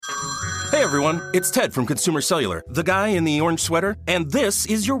Hey everyone, it's Ted from Consumer Cellular, the guy in the orange sweater, and this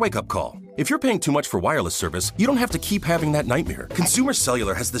is your wake-up call. If you're paying too much for wireless service, you don't have to keep having that nightmare. Consumer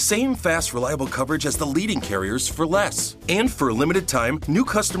Cellular has the same fast, reliable coverage as the leading carriers for less. And for a limited time, new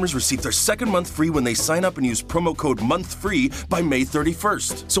customers receive their second month free when they sign up and use promo code MONTHFREE by May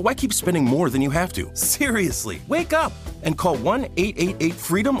 31st. So why keep spending more than you have to? Seriously, wake up and call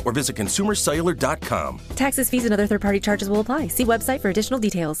 1-888-FREEDOM or visit consumercellular.com. Taxes, fees, and other third-party charges will apply. See website for additional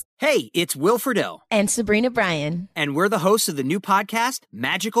details. Hey, it's Will Friedle. And Sabrina Bryan. And we're the hosts of the new podcast,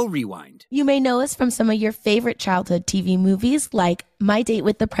 Magical Rewind. You may know us from some of your favorite childhood TV movies like My Date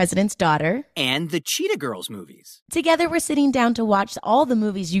with the President's Daughter and the Cheetah Girls movies. Together, we're sitting down to watch all the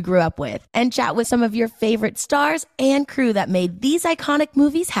movies you grew up with and chat with some of your favorite stars and crew that made these iconic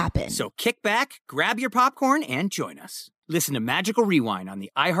movies happen. So kick back, grab your popcorn, and join us. Listen to Magical Rewind on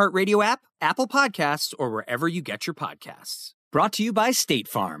the iHeartRadio app, Apple Podcasts, or wherever you get your podcasts. Brought to you by State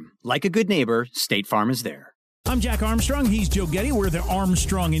Farm. Like a good neighbor, State Farm is there. I'm Jack Armstrong. He's Joe Getty. We're the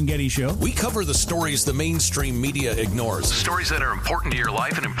Armstrong and Getty Show. We cover the stories the mainstream media ignores. The stories that are important to your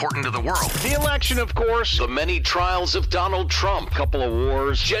life and important to the world. The election, of course. The many trials of Donald Trump. Couple of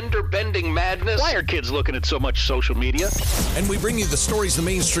wars. Gender-bending madness. Why are kids looking at so much social media? And we bring you the stories the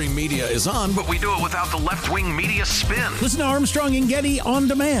mainstream media is on, but we do it without the left-wing media spin. Listen to Armstrong and Getty on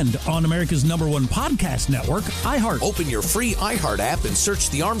demand on America's #1 podcast network, iHeart. Open your free iHeart app and search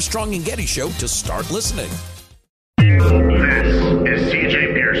The Armstrong and Getty Show to start listening. This is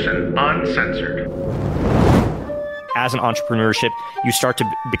CJ Pearson, Uncensored. As an entrepreneurship, you start to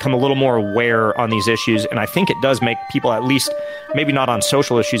become a little more aware on these issues, and I think it does make people, at least maybe not on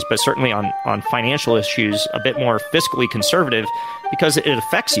social issues, but certainly on financial issues, a bit more fiscally conservative, because it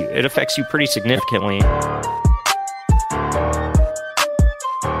affects you. It affects you pretty significantly.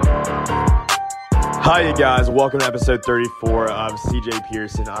 Hi, you guys. Welcome to episode 34 of CJ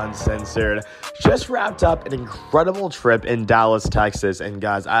Pearson Uncensored. Just wrapped up an incredible trip in Dallas, Texas. And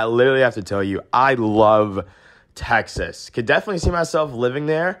guys, I literally have to tell you, I love Texas. Could definitely see myself living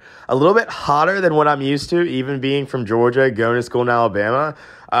there. A little bit hotter than what I'm used to, even being from Georgia, going to school in Alabama.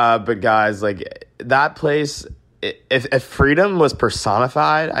 But guys, like that place, if freedom was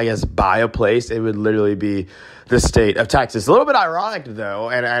personified, I guess, by a place, it would literally be the state of Texas. A little bit ironic, though,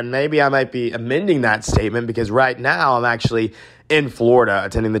 and maybe I might be amending that statement because right now I'm actually in Florida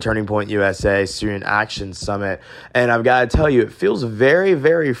attending the Turning Point USA Student Action Summit. And I've got to tell you, it feels very,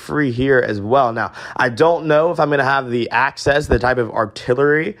 very free here as well. Now, I don't know if I'm going to have the access, the type of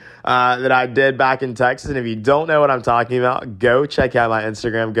artillery that I did back in Texas. And if you don't know what I'm talking about, go check out my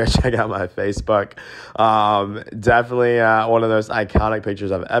Instagram, go check out my Facebook. Definitely one of those iconic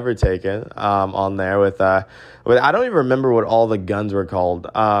pictures I've ever taken on there with I don't even remember what all the guns were called.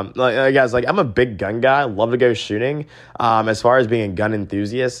 Guys, I'm a big gun guy. I love to go shooting. As far as being a gun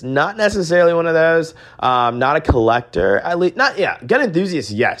enthusiast, not necessarily one of those. Not a collector. At least, gun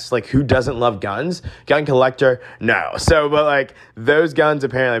enthusiast, yes. Like, who doesn't love guns? Gun collector, no. So, but those guns,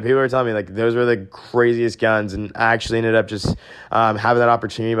 apparently, people were telling me those were the craziest guns, and I actually ended up just having that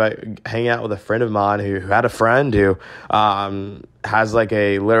opportunity by hanging out with a friend of mine who had a friend who has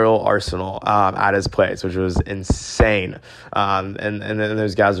a literal arsenal at his place, which was insane. And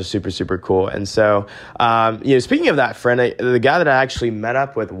those guys are super, super cool. And so, speaking of that friend, the guy that I actually met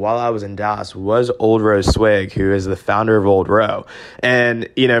up with while I was in Dallas was Old Row Swig, who is the founder of Old Row. And,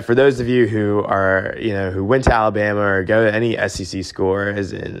 for those of you who are, who went to Alabama or go to any SEC school or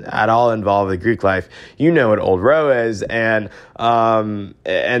is at all involved with Greek life, you know what Old Row is. And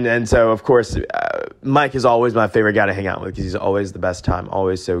so, of course, Mike is always my favorite guy to hang out with because he's always the best time,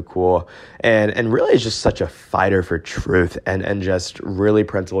 always so cool, and really is just such a fighter for truth and just really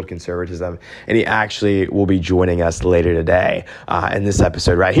principled conservatism. And he actually will be joining us later today in this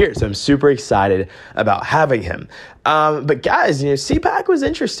episode right here. So I'm super excited about having him. But guys, CPAC was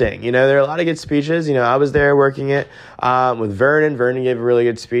interesting. There are a lot of good speeches. I was there working it with Vernon. Vernon gave a really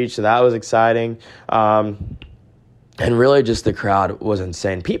good speech, so that was exciting. And really just the crowd was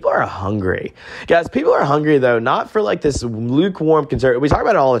insane. People are hungry. Guys, people are hungry, though, not for this lukewarm conservative. We talk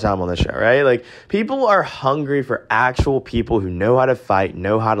about it all the time on the show, right? People are hungry for actual people who know how to fight,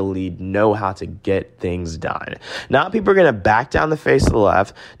 know how to lead, know how to get things done. Not people who are going to back down the face of the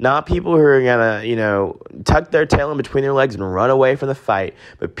left. Not people who are going to, tuck their tail in between their legs and run away from the fight.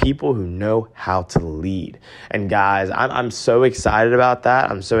 But people who know how to lead. And guys, I'm so excited about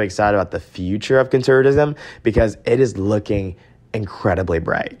that. I'm so excited about the future of conservatism because it is looking incredibly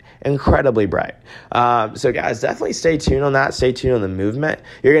bright. So guys, definitely stay tuned on that. Stay tuned on the movement.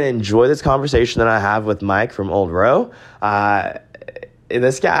 You're going to enjoy this conversation that I have with Mike from Old Row.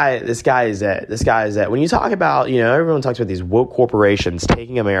 this guy is it. This guy is it. When you talk about, everyone talks about these woke corporations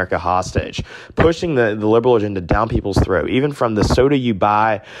taking America hostage, pushing the liberal agenda down people's throat, even from the soda you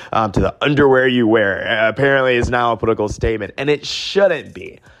buy to the underwear you wear, apparently is now a political statement, and it shouldn't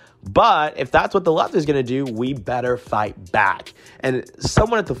be. But if that's what the left is going to do, we better fight back. And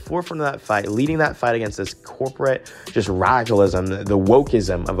someone at the forefront of that fight, leading that fight against this corporate just radicalism, the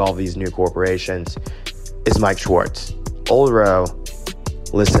wokeism of all these new corporations, is Mike Schwartz. Old Row,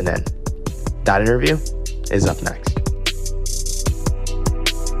 listen in. That interview is up next.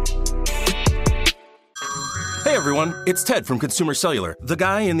 Hey everyone, it's Ted from Consumer Cellular, the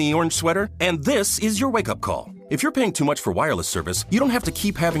guy in the orange sweater, and this is your wake-up call. If you're paying too much for wireless service, you don't have to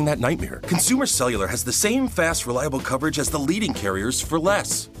keep having that nightmare. Consumer Cellular has the same fast, reliable coverage as the leading carriers for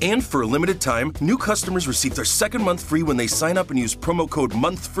less. And for a limited time, new customers receive their second month free when they sign up and use promo code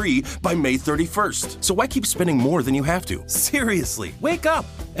MONTHFREE by May 31st. So why keep spending more than you have to? Seriously, wake up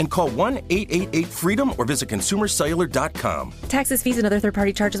and call 1-888-FREEDOM or visit consumercellular.com. Taxes, fees, and other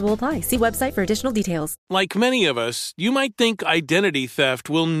third-party charges will apply. See website for additional details. Like many of us, you might think identity theft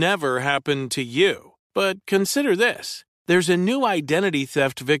will never happen to you. But consider this. There's a new identity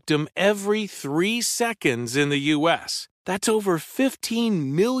theft victim every 3 seconds in the U.S. That's over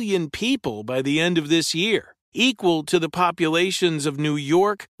 15 million people by the end of this year, equal to the populations of New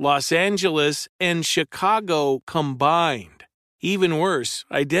York, Los Angeles, and Chicago combined. Even worse,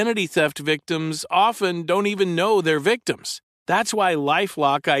 identity theft victims often don't even know they're victims. That's why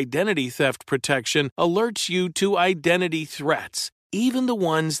LifeLock Identity Theft Protection alerts you to identity threats, even the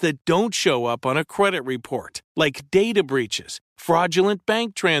ones that don't show up on a credit report, like data breaches, fraudulent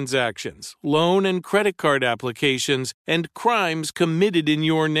bank transactions, loan and credit card applications, and crimes committed in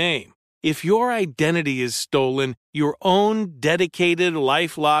your name. If your identity is stolen, your own dedicated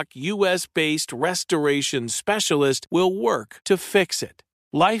LifeLock U.S.-based restoration specialist will work to fix it.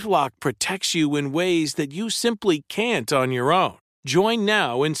 LifeLock protects you in ways that you simply can't on your own. Join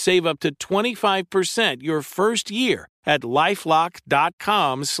now and save up to 25% your first year at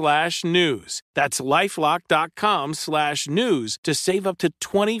LifeLock.com/news. That's LifeLock.com/news to save up to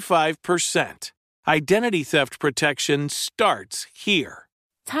 25%. Identity theft protection starts here.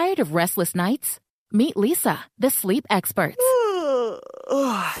 Tired of restless nights? Meet Leesa, the sleep experts.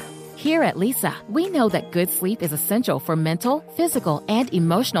 Here at Leesa, we know that good sleep is essential for mental, physical, and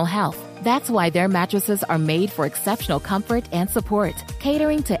emotional health. That's why their mattresses are made for exceptional comfort and support,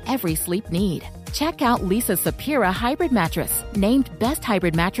 catering to every sleep need. Check out Leesa's Sapira Hybrid Mattress, named Best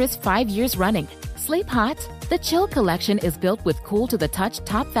Hybrid Mattress 5 years running. Sleep hot? The Chill Collection is built with cool-to-the-touch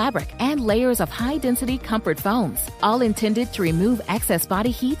top fabric and layers of high-density comfort foams, all intended to remove excess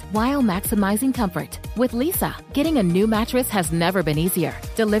body heat while maximizing comfort. With Leesa, getting a new mattress has never been easier.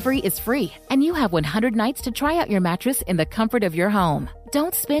 Delivery is free, and you have 100 nights to try out your mattress in the comfort of your home.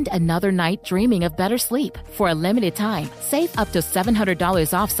 Don't spend another night dreaming of better sleep. For a limited time, save up to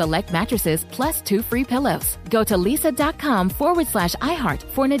 $700 off select mattresses plus 2 free pillows. Go to leesa.com/iHeart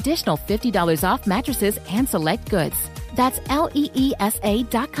for an additional $50 off mattresses and select goods. That's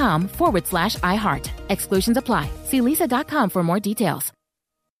LEESA.com/iHeart. Exclusions apply. See leesa.com for more details.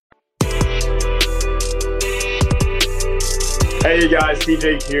 Hey you guys,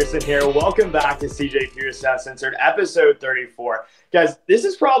 CJ Pearson here. Welcome back to CJ Pearson Uncensored, episode 34. Guys, this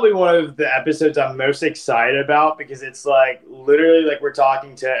is probably one of the episodes I'm most excited about because it's like literally like we're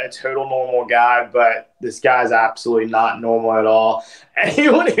talking to a total normal guy, but this guy's absolutely not normal at all.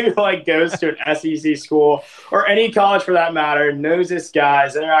 Anyone who like goes to an SEC school or any college for that matter knows this guy,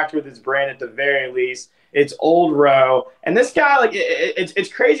 has interacted with his brand at the very least. It's Old Row. And this guy, like,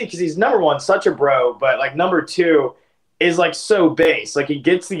 it's crazy because he's number one, such a bro, but like number two, is like so base. Like he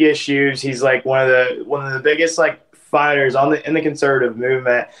gets the issues. He's like one of the biggest like fighters in the conservative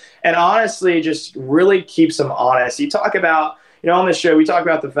movement, and honestly, just really keeps them honest. You talk about, on this show, we talk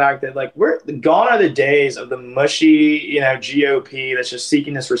about the fact that like we're gone are the days of the mushy, GOP that's just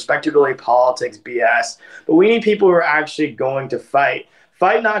seeking this respectability politics BS. But we need people who are actually going to fight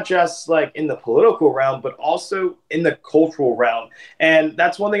not just like in the political realm, but also in the cultural realm. And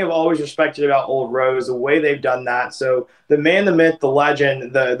that's one thing I've always respected about Old Row is the way they've done that. So the man, the myth, the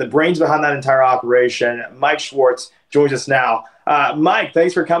legend, the brains behind that entire operation, Mike Schwartz, joins us now. Mike,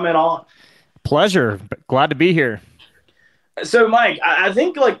 thanks for coming on. Pleasure. Glad to be here. So Mike, I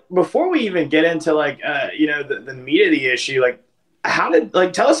think like before we even get into like, the meat of the issue, like,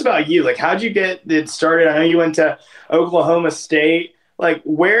 tell us about you. Like, how'd you get it started? I know you went to Oklahoma State. Like, how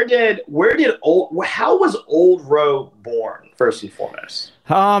was Old Row born, first and foremost?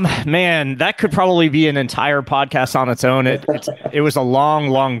 Man, that could probably be an entire podcast on its own. It was a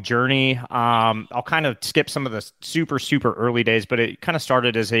long journey. I'll kind of skip some of the super early days, but it kind of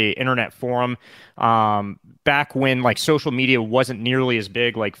started as a internet forum. Back when like social media wasn't nearly as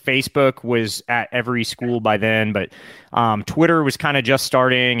big. Like Facebook was at every school by then, but Twitter was kind of just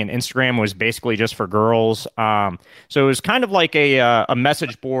starting, and Instagram was basically just for girls. So it was kind of like a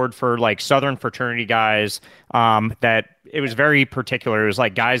message board for like Southern fraternity guys. That it was very particular. It was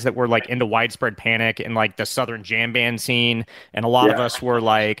like guys that were like into Widespread Panic and like the Southern jam band scene. And a lot of us were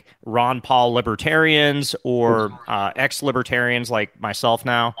like Ron Paul libertarians or ex-libertarians like myself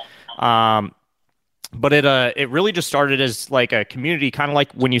now. But it really just started as like a community, kind of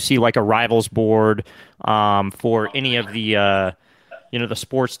like when you see like a rivals board for any of the the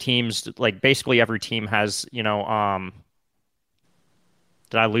sports teams. Like basically every team has, did I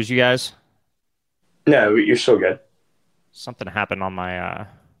lose you guys? No, you're still good. Something happened on my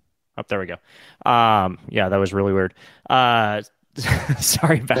there we go. Yeah, that was really weird.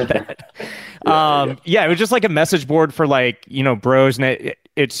 Sorry about that. It was just like a message board for like, bros, and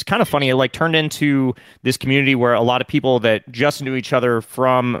it's kind of funny. It like turned into this community where a lot of people that just knew each other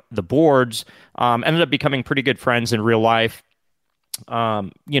from the boards ended up becoming pretty good friends in real life.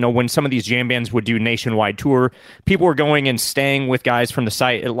 When some of these jam bands would do nationwide tour, people were going and staying with guys from the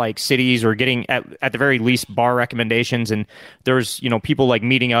site at like cities or getting at the very least bar recommendations. And there's, people like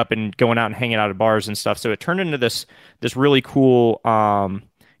meeting up and going out and hanging out at bars and stuff. So it turned into this really cool, kind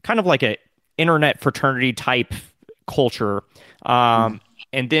of like a internet fraternity type culture.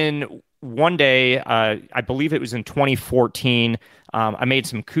 And then one day, I believe it was in 2014, I made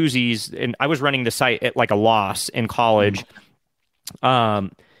some koozies, and I was running the site at like a loss in college.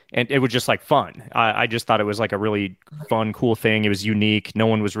 And it was just like fun. I just thought it was like a really fun, cool thing. It was unique. No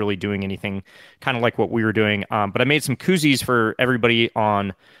one was really doing anything kind of like what we were doing. But I made some koozies for everybody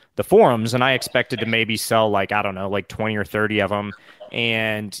on the forums, and I expected to maybe sell like, I don't know, like 20 or 30 of them.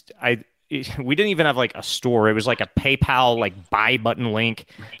 And we didn't even have like a store. It was like a PayPal like buy button link.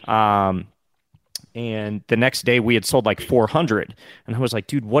 And the next day we had sold like 400. And I was like,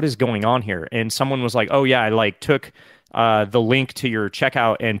 dude, what is going on here? And someone was like, oh yeah, I like took the link to your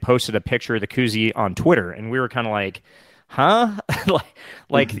checkout and posted a picture of the koozie on Twitter. And we were kind of like, huh?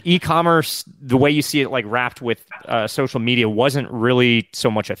 like e-commerce, the way you see it like wrapped with social media wasn't really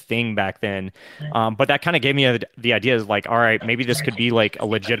so much a thing back then. But that kind of gave me the idea of like, all right, maybe this could be like a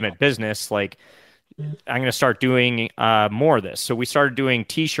legitimate business. Like I'm going to start doing more of this. So we started doing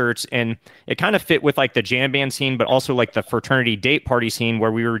t-shirts, and it kind of fit with like the jam band scene, but also like the fraternity date party scene,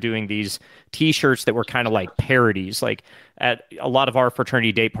 where we were doing these t-shirts that were kind of like parodies. Like at a lot of our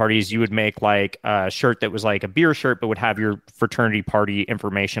fraternity date parties, you would make like a shirt that was like a beer shirt, but would have your fraternity party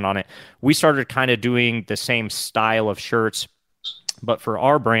information on it. We started kind of doing the same style of shirts, but for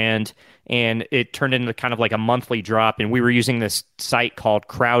our brand, and it turned into kind of like a monthly drop. And we were using this site called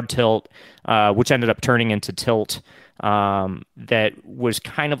Crowd Tilt, which ended up turning into Tilt. That was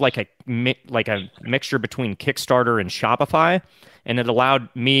kind of like a mixture between Kickstarter and Shopify. And it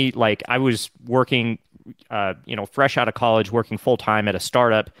allowed me, like I was working, fresh out of college, working full time at a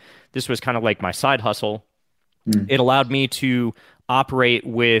startup. This was kind of like my side hustle. It allowed me to operate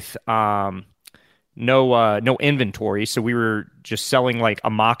with no inventory, so we were just selling like a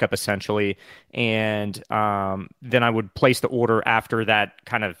mock-up essentially, and then I would place the order after that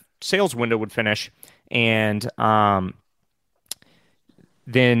kind of sales window would finish, and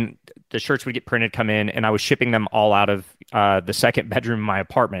then the shirts would get printed, come in, and I was shipping them all out of the second bedroom of my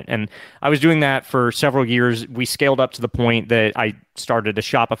apartment. And I was doing that for several years. We scaled up to the point that I started a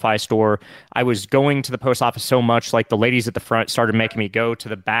Shopify store. I was going to the post office so much, like the ladies at the front started making me go to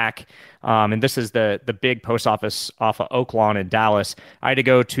the back. And this is the big post office off of Oak Lawn in Dallas. I had to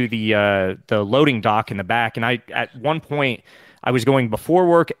go to the loading dock in the back. And at one point, I was going before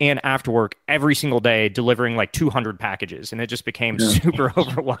work and after work every single day, delivering like 200 packages, and it just became super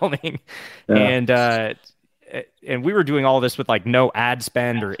overwhelming. Yeah. And we were doing all this with like no ad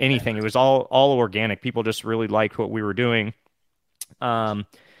spend or anything. It was all organic. People just really liked what we were doing. At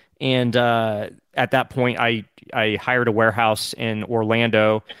that point, I hired a warehouse in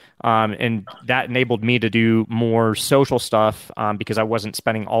Orlando, and that enabled me to do more social stuff because I wasn't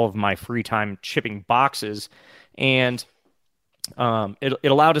spending all of my free time shipping boxes. And it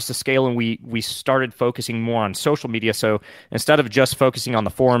allowed us to scale, and we started focusing more on social media. So instead of just focusing on the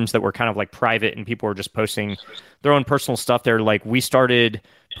forums that were kind of like private and people were just posting their own personal stuff there, like we started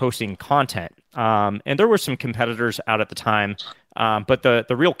posting content. And there were some competitors out at the time But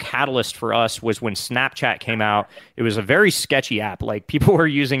the real catalyst for us was when Snapchat came out. It was a very sketchy app. Like, people were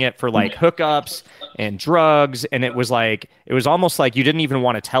using it for like hookups and drugs, and it was almost like you didn't even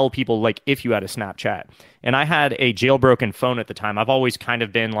want to tell people like if you had a Snapchat. And I had a jailbroken phone at the time. I've always kind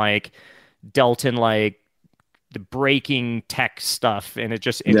of been like dealt in like the breaking tech stuff, and it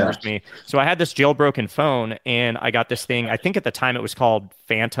just interests me. So I had this jailbroken phone, and I got this thing. I think at the time it was called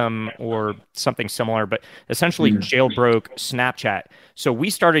Phantom or something similar, but essentially jailbroke Snapchat. So we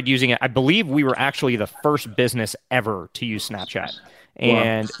started using it. I believe we were actually the first business ever to use Snapchat.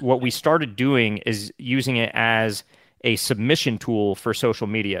 And what we started doing is using it as a submission tool for social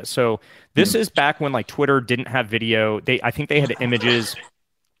media. So this is back when like Twitter didn't have video. I think they had images.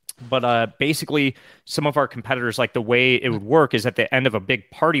 But basically, some of our competitors, like the way it would work is at the end of a big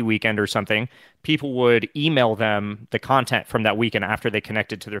party weekend or something, people would email them the content from that weekend after they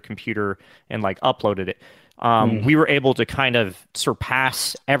connected to their computer and like uploaded it. We were able to kind of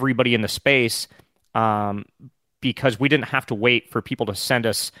surpass everybody in the space because we didn't have to wait for people to send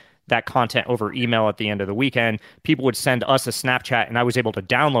us that content over email at the end of the weekend. People would send us a Snapchat, and I was able to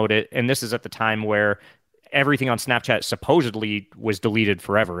download it. And this is at the time where everything on Snapchat supposedly was deleted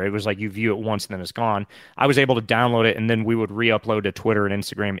forever. It was like you view it once and then it's gone. I was able to download it, and then we would re-upload to Twitter and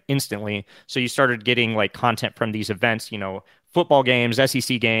Instagram instantly. So you started getting like content from these events, football games,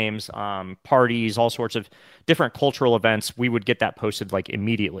 SEC games, parties, all sorts of different cultural events. We would get that posted like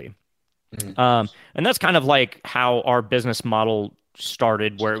immediately. And that's kind of like how our business model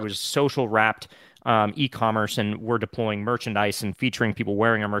started, where it was social wrapped e-commerce, and we're deploying merchandise and featuring people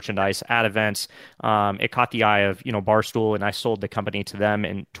wearing our merchandise at events. It caught the eye of Barstool, and I sold the company to them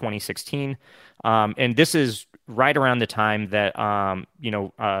in 2016. And this is right around the time that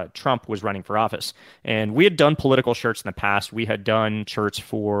Trump was running for office, and we had done political shirts in the past. We had done shirts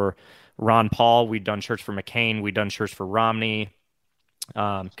for Ron Paul, we'd done shirts for McCain, we'd done shirts for Romney.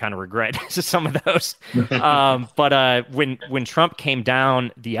 Kind of regret some of those. But when Trump came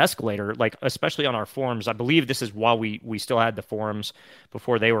down the escalator, like especially on our forums, I believe this is while we still had the forums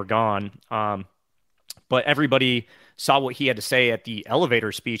before they were gone. But everybody saw what he had to say at the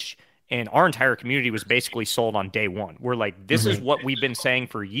elevator speech, and our entire community was basically sold on day one. We're like, this is what we've been saying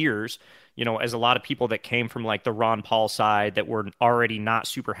for years. As a lot of people that came from like the Ron Paul side that were already not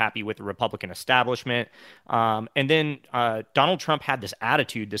super happy with the Republican establishment. And then Donald Trump had this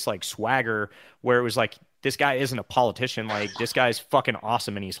attitude, this like swagger, where it was like, this guy isn't a politician. Like, this guy's fucking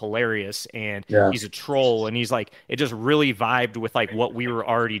awesome, and he's hilarious, and he's a troll. And he's like, it just really vibed with like what we were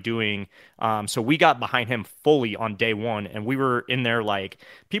already doing. So we got behind him fully on day one, and we were in there, like,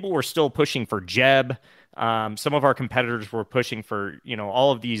 people were still pushing for Jeb. Some of our competitors were pushing for,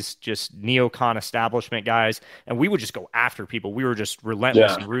 all of these just neocon establishment guys, and we would just go after people. We were just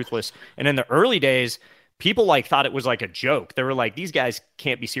relentless and ruthless. And in the early days, people like thought it was like a joke. They were like, these guys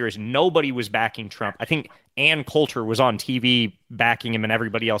can't be serious. Nobody was backing Trump. I think Ann Coulter was on TV backing him, and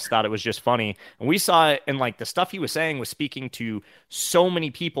everybody else thought it was just funny. And we saw it, and like the stuff he was saying was speaking to so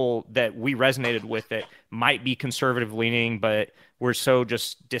many people that we resonated with that might be conservative leaning, but were so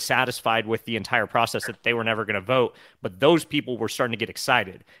just dissatisfied with the entire process that they were never going to vote. But those people were starting to get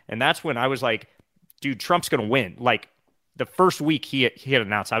excited. And that's when I was like, dude, Trump's going to win. Like, the first week he had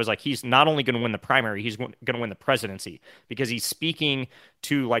announced, I was like, he's not only going to win the primary, he's going to win the presidency, because he's speaking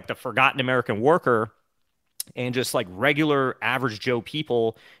to like the forgotten American worker and just like regular average Joe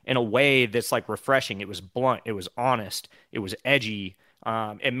people in a way that's like refreshing. It was blunt. It was honest. It was edgy.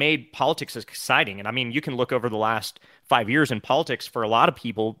 It made politics exciting. And I mean, you can look over the last 5 years, and politics for a lot of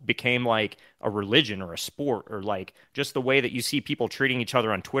people became like a religion or a sport, or like just the way that you see people treating each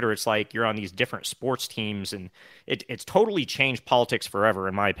other on Twitter. It's like you're on these different sports teams, and it's totally changed politics forever,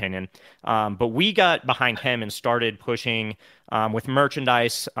 in my opinion. But we got behind him and started pushing with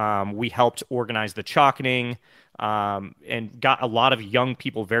merchandise. We helped organize the Chalkening, and got a lot of young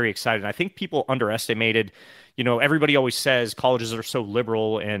people very excited. And I think people underestimated, everybody always says colleges are so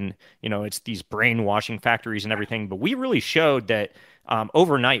liberal, and, it's these brainwashing factories and everything. But we really showed that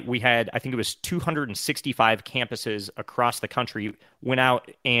overnight we had, I think it was 265 campuses across the country went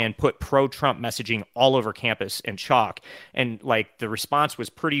out and put pro-Trump messaging all over campus in chalk. And like the response was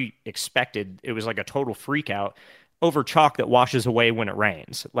pretty expected. It was like a total freak out over chalk that washes away when it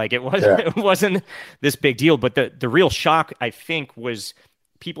rains. Like it wasn't this big deal. But the real shock, I think, was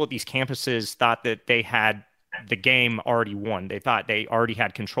people at these campuses thought that they had the game already won. They thought they already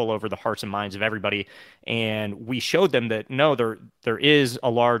had control over the hearts and minds of everybody. And we showed them that no, there is a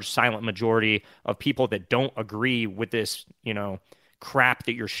large silent majority of people that don't agree with this, crap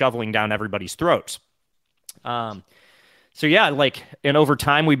that you're shoveling down everybody's throats. So yeah, like, and over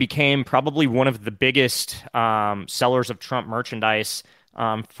time we became probably one of the biggest sellers of Trump merchandise,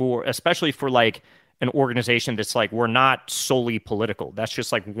 especially for like an organization that's like, we're not solely political. That's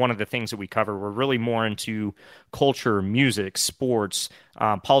just like one of the things that we cover. We're really more into culture, music, sports,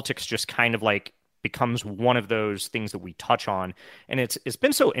 politics. Just kind of like becomes one of those things that we touch on. And it's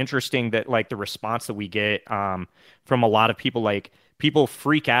been so interesting that like the response that we get from a lot of people, like people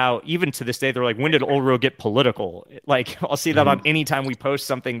freak out even to this day. They're like, when did Old Road get political? Like I'll see that on any time we post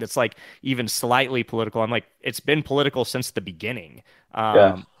something that's like even slightly political. I'm like, it's been political since the beginning.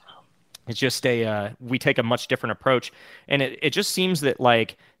 It's just we take a much different approach, and it just seems that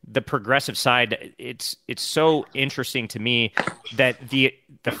like the progressive side, it's so interesting to me that the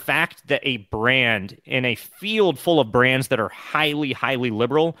fact that a brand in a field full of brands that are highly, highly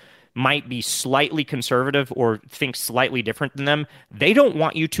liberal might be slightly conservative or think slightly different than them, they don't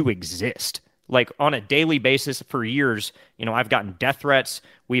want you to exist. Like on a daily basis for years, I've gotten death threats.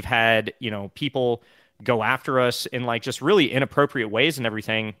 We've had, people go after us in like just really inappropriate ways and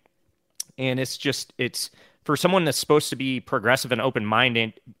everything. And it's for someone that's supposed to be progressive and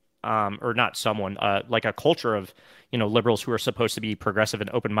open-minded, or not someone, like a culture of, liberals who are supposed to be progressive and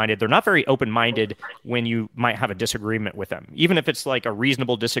open-minded. They're not very open-minded when you might have a disagreement with them, even if it's like a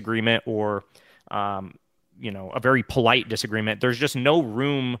reasonable disagreement or, a very polite disagreement. There's just no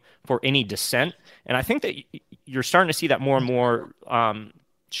room for any dissent. And I think that you're starting to see that more and more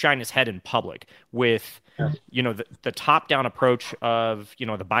shine its head in public with, the top-down approach of, the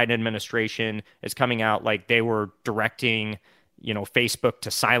Biden administration is coming out like they were directing, Facebook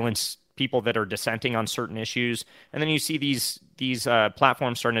to silence people that are dissenting on certain issues. And then you see these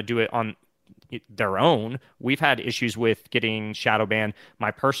platforms starting to do it on their own. We've had issues with getting shadow banned.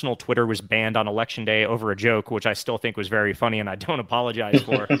 My personal Twitter was banned on Election Day over a joke, which I still think was very funny, and I don't apologize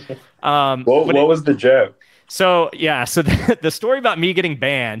for. What was the joke? So the story about me getting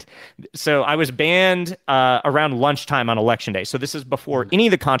banned. So I was banned around lunchtime on Election Day. So this is before any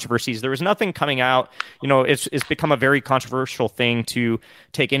of the controversies. There was nothing coming out. It's become a very controversial thing to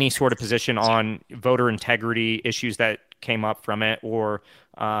take any sort of position on voter integrity issues that came up from it, or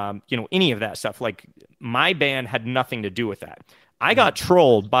any of that stuff. Like my ban had nothing to do with that. I got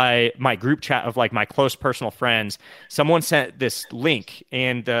trolled by my group chat of like my close personal friends. Someone sent this link,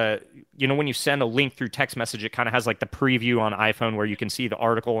 and when you send a link through text message, it kind of has like the preview on iPhone where you can see the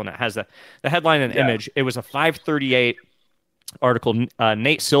article, and it has the headline and image. It was a 538 article,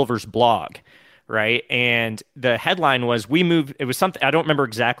 Nate Silver's blog, right? And the headline was, it was something, I don't remember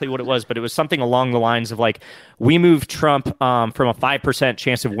exactly what it was, but it was something along the lines of like, we moved Trump from a 5%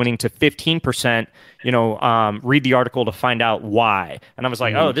 chance of winning to 15%, read the article to find out why. And I was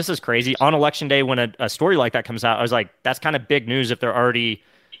like, oh, this is crazy. On Election Day, when a story like that comes out, I was like, that's kind of big news if they're already,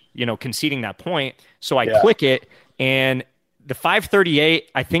 conceding that point. So I click it, and the 538,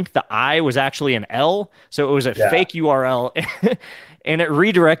 I think the I was actually an L. So it was a fake URL. And it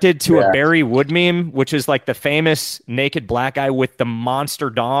redirected to a Barry Wood meme, which is like the famous naked black guy with the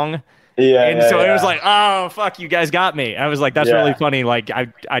monster dong. It was like, oh, fuck, you guys got me. I was like, that's really funny. Like,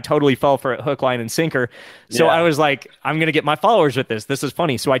 I totally fell for it, hook, line, and sinker. So I was like, I'm going to get my followers with this. This is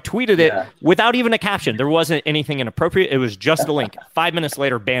funny. So I tweeted it without even a caption. There wasn't anything inappropriate. It was just a link. 5 minutes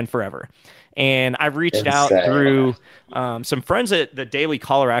later, banned forever. And I reached out through some friends that the Daily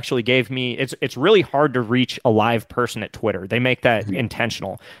Caller actually gave me. It's really hard to reach a live person at Twitter. They make that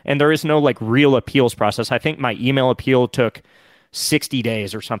intentional. And there is no like real appeals process. I think my email appeal took 60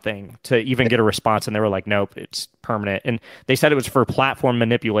 days or something to even get a response, and they were like, nope, it's permanent. And they said it was for platform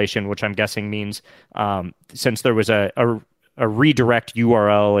manipulation, which I'm guessing means since there was a redirect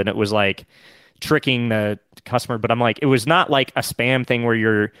URL, and it was like tricking the customer. But I'm like, it was not like a spam thing where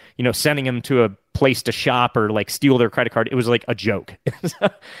you're sending them to a place to shop or like steal their credit card. It was like a joke.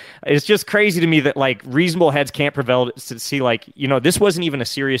 It's just crazy to me that like reasonable heads can't prevail to see like, this wasn't even a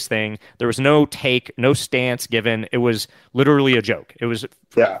serious thing. There was no no stance given. It was literally a joke. It was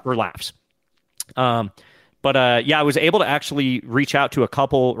for laughs. But I was able to actually reach out to a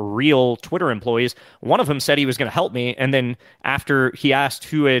couple real Twitter employees. One of them said he was going to help me. And then after he asked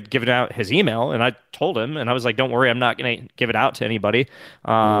who had given out his email, and I told him, and I was like, don't worry, I'm not going to give it out to anybody.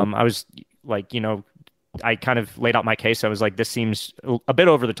 I was like, I kind of laid out my case. I was like, this seems a bit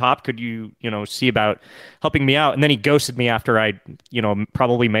over the top. Could you, see about helping me out? And then he ghosted me after I,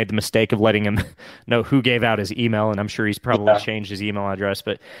 probably made the mistake of letting him know who gave out his email. And I'm sure he's probably changed his email address.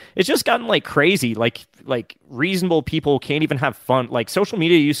 But it's just gotten like crazy. Like reasonable people can't even have fun. Like social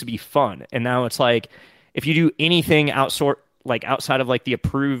media used to be fun. And now it's like, if you do anything outside of like the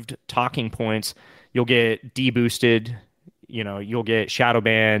approved talking points, you'll get deboosted. you'll get shadow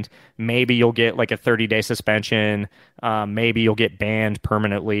banned. Maybe you'll get like a 30-day suspension. Maybe you'll get banned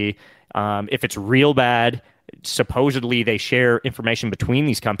permanently. If it's real bad, supposedly they share information between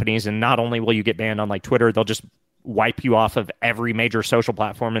these companies, and not only will you get banned on like Twitter, they'll just wipe you off of every major social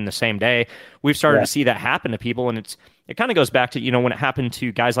platform in the same day. We've started to see that happen to people, and it kind of goes back to, when it happened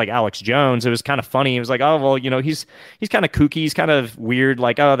to guys like Alex Jones. It was kind of funny. It was like, oh, well, he's kind of kooky, he's kind of weird,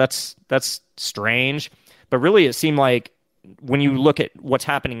 like, oh, that's strange. But really it seemed like when you look at what's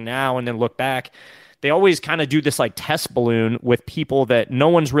happening now and then look back, they always kind of do this like test balloon with people that no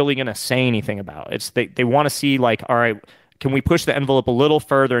one's really going to say anything about. They want to see like, all right, can we push the envelope a little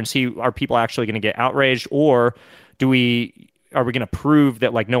further and see, are people actually going to get outraged, or are we going to prove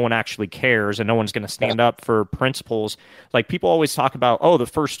that like no one actually cares and no one's going to stand up for principles? Like, people always talk about, oh, the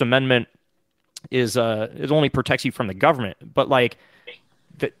First Amendment is it only protects you from the government, but like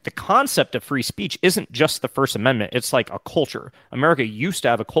the concept of free speech isn't just the First Amendment. It's like a culture. America used to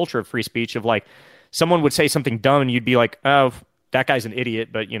have a culture of free speech of like, someone would say something dumb and you'd be like, oh, that guy's an idiot,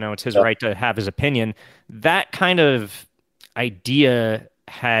 but it's his right to have his opinion. That kind of idea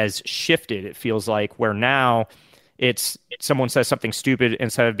has shifted, it feels like, where now it's someone says something stupid,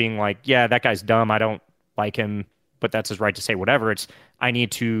 instead of being like, yeah, that guy's dumb, I don't like him, but that's his right to say whatever. It's, I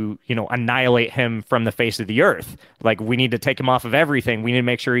need to, annihilate him from the face of the earth. Like, we need to take him off of everything. We need to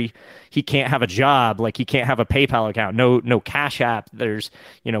make sure he can't have a job. Like, he can't have a PayPal account, no Cash App. There's,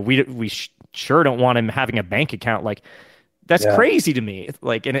 we sure don't want him having a bank account. Like, that's crazy to me.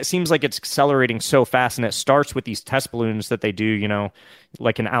 Like, and it seems like it's accelerating so fast, and it starts with these test balloons that they do,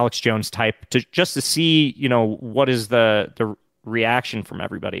 like an Alex Jones type, just to see, what is the reaction from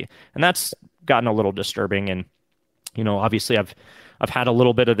everybody. And that's gotten a little disturbing. And, obviously I've had a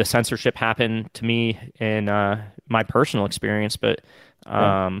little bit of the censorship happen to me in my personal experience, but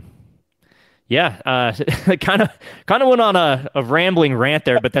kind of went on a rambling rant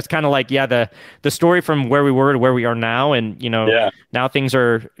there, but that's kind of like, the story from where we were to where we are now. And, now things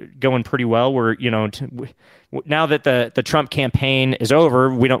are going pretty well. We're, now that the Trump campaign is over,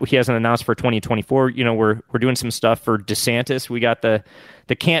 he hasn't announced for 2024, we're doing some stuff for DeSantis. We got the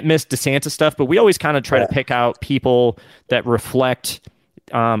can't miss DeSantis stuff, but we always kind of try to pick out people that reflect,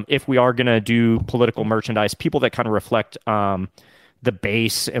 if we are going to do political merchandise, people that kind of reflect, the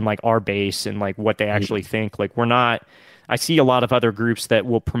base and like our base and like what they actually think. Like, I see a lot of other groups that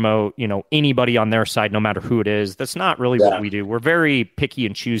will promote, anybody on their side, no matter who it is. That's not really what we do. We're very picky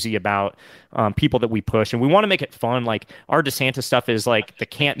and choosy about people that we push, and we want to make it fun. Like, our DeSantis stuff is like the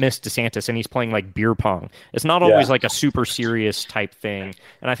can't miss DeSantis, and he's playing like beer pong. It's not always like a super serious type thing.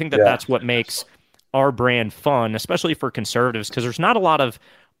 And I think that that's what makes our brand fun, especially for conservatives, because there's not a lot of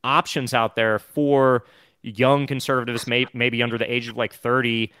options out there for young conservatives, maybe under the age of like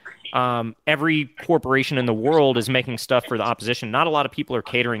 30. Every corporation in the world is making stuff for the opposition. Not a lot of people are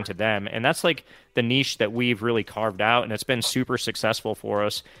catering to them. And that's like the niche that we've really carved out. And it's been super successful for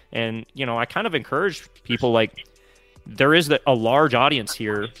us. And, I kind of encourage people, like, there is a large audience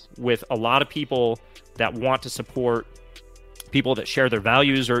here with a lot of people that want to support people that share their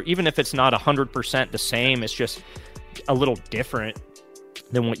values, or even if it's not 100% the same, it's just a little different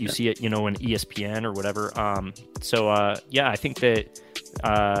than what you see at, in ESPN or whatever. I think that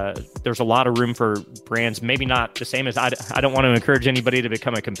there's a lot of room for brands, maybe not the same as, I don't want to encourage anybody to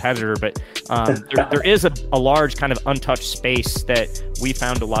become a competitor, but there is a large kind of untouched space that we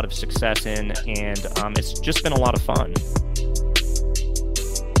found a lot of success in, and it's just been a lot of fun.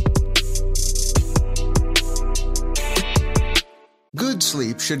 Good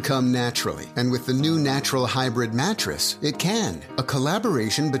sleep should come naturally, and with the new Natural Hybrid mattress, it can. A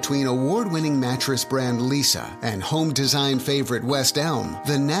collaboration between award-winning mattress brand Leesa and home design favorite West Elm,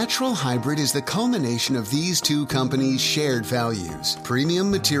 the Natural Hybrid is the culmination of these two companies' shared values: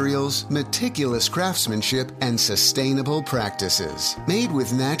 premium materials, meticulous craftsmanship, and sustainable practices. Made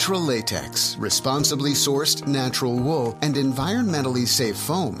with natural latex, responsibly sourced natural wool, and environmentally safe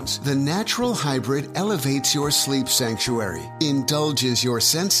foams, the Natural Hybrid elevates your sleep sanctuary, indulges your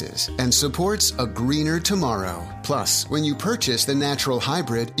senses, and supports a greener tomorrow. Plus, when you purchase the Natural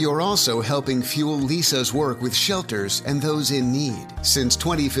Hybrid, you're also helping fuel Leesa's work with shelters and those in need. Since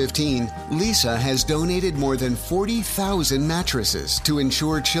 2015, Leesa has donated more than 40,000 mattresses to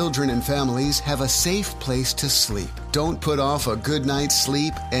ensure children and families have a safe place to sleep. Don't put off a good night's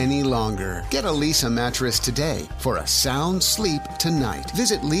sleep any longer. Get a Leesa mattress today for a sound sleep tonight.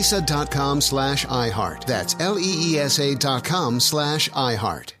 Visit leesa.com/iHeart. That's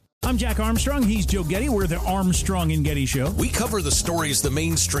LEESA.com/iHeart. I'm Jack Armstrong. He's Joe Getty. We're the Armstrong and Getty Show. We cover the stories the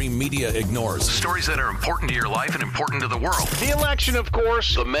mainstream media ignores. Stories that are important to your life and important to the world. The election, of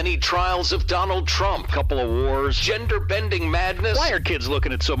course. The many trials of Donald Trump. Couple of wars. Gender-bending madness. Why are kids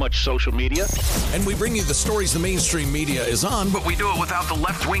looking at so much social media? And we bring you the stories the mainstream media is on, But we do it without the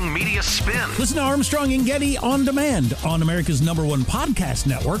left-wing media spin. Listen to Armstrong and Getty on demand on America's #1 podcast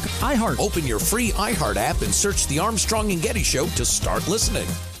network, iHeart. Open your free iHeart app and search the Armstrong and Getty Show to start listening.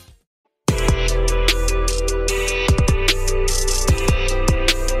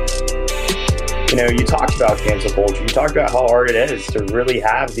 You know, you talked about cancel culture. You talked about how hard it is to really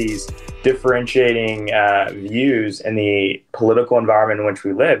have these differentiating views in the political environment in which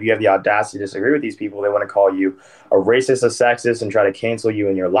we live. You have the audacity to disagree with these people. They want to call you a racist, a sexist, and try to cancel you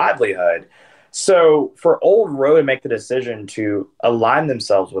in your livelihood. So for Old Row to make the decision to align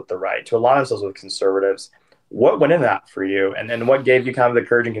themselves with the right, to align themselves with conservatives, what went in that for you? And what gave you kind of the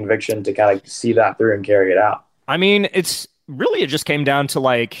courage and conviction to kind of see that through and carry it out? I mean, it just came down to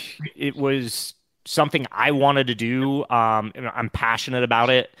like, it was something I wanted to do. And I'm passionate about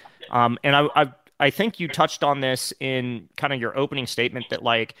it. And I think you touched on this in kind of your opening statement that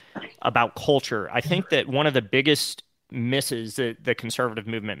like about culture. I think that one of the biggest misses that the conservative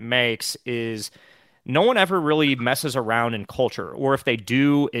movement makes is no one ever really messes around in culture, or if they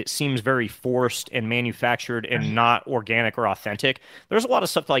do, it seems very forced and manufactured and not organic or authentic. There's a lot of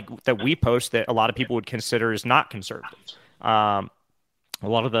stuff like that we post that a lot of people would consider as not conservative. A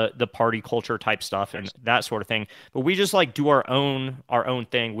lot of the party culture type stuff and that sort of thing. But we just like do our own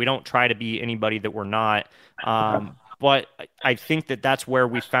thing. We don't try to be anybody that we're not. But I think that that's where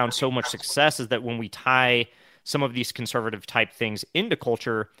we found so much success, is that when we tie some of these conservative type things into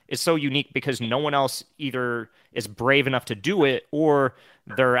culture, it's so unique because no one else either is brave enough to do it, or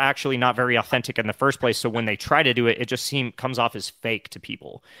they're actually not very authentic in the first place. So when they try to do it, it just comes off as fake to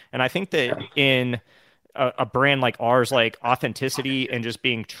people. And I think that in a brand like ours, like authenticity and just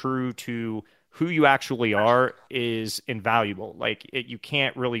being true to who you actually are is invaluable. Like you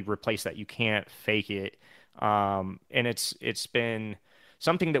can't really replace that. You can't fake it. And it's been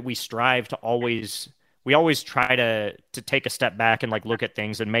something that we strive to always try to take a step back and like look at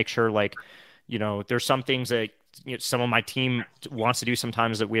things and make sure, like, you know, there's some things that some of my team wants to do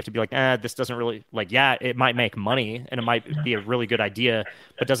sometimes that we have to be like, this doesn't really, like, yeah, it might make money and it might be a really good idea,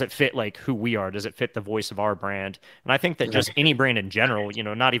 but does it fit like who we are? Does it fit the voice of our brand? And I think that just any brand in general, you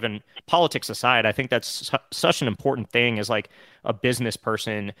know, not even politics aside, I think that's such an important thing as like a business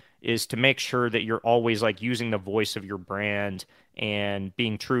person, is to make sure that you're always like using the voice of your brand and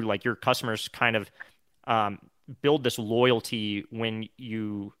being true. Like your customers kind of build this loyalty when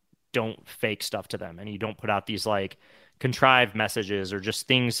you don't fake stuff to them and you don't put out these like contrived messages or just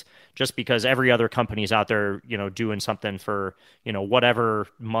things just because every other company's out there, you know, doing something for, you know, whatever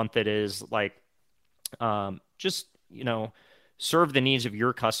month it is. Like just, you know, serve the needs of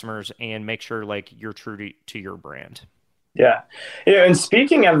your customers and make sure like you're true to your brand. Yeah. You know, and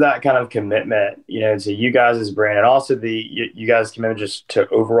speaking of that kind of commitment, you know, to you guys' brand and also you guys' commitment just to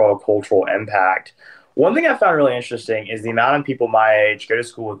overall cultural impact, one thing I found really interesting is the amount of people my age go to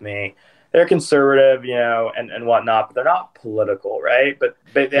school with me. They're conservative, you know, and whatnot, but they're not political, right? But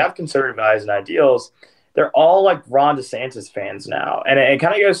they have conservative values and ideals. They're all like Ron DeSantis fans now. And it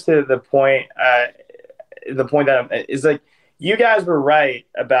kind of goes to the point that is like, you guys were right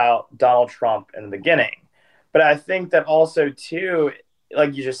about Donald Trump in the beginning. But I think that also, too,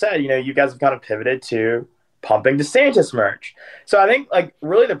 like you just said, you know, you guys have kind of pivoted to pumping DeSantis merch. So I think, like,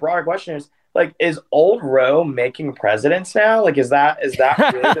 really the broader question is, like, is Old Row making presidents now? Like, is that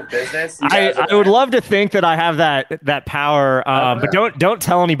really the business? I would love to think that I have that power, but don't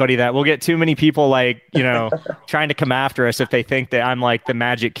tell anybody that. We'll get too many people, like, you know, trying to come after us if they think that I'm like the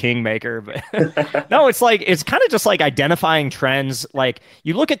magic kingmaker. But no, it's like, it's kind of just like identifying trends. Like,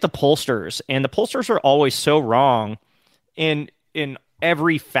 you look at the pollsters, and the pollsters are always so wrong in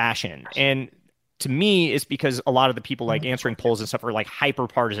every fashion. And to me, it's because a lot of the people like answering polls and stuff are like hyper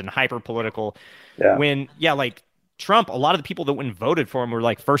partisan, hyper political. Yeah. Like Trump, a lot of the people that went and voted for him were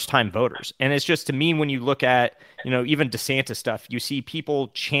like first time voters. And it's just, to me, when you look at, you know, even DeSantis stuff, you see people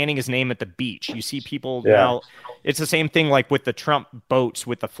chanting his name at the beach. You see people now, it's the same thing like with the Trump boats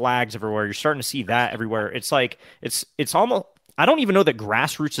with the flags everywhere. You're starting to see that everywhere. It's like, it's almost, I don't even know that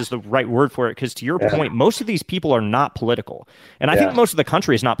grassroots is the right word for it, because to your point, most of these people are not political. And I think most of the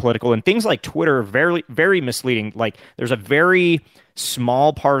country is not political. And things like Twitter are very, very misleading. Like, there's a very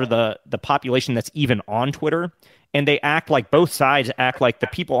small part of the population that's even on Twitter. And they act like, both sides act like the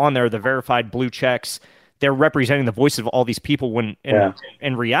people on there, the verified blue checks, they're representing the voice of all these people when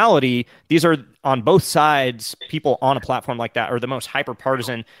in reality, these are on both sides. People on a platform like that are the most hyper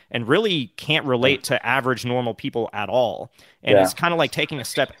partisan and really can't relate to average normal people at all. And it's kind of like taking a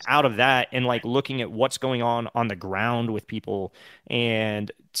step out of that and like looking at what's going on the ground with people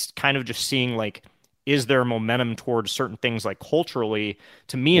and kind of just seeing like, is there momentum towards certain things like culturally,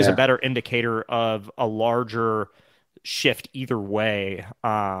 to me is a better indicator of a larger shift either way.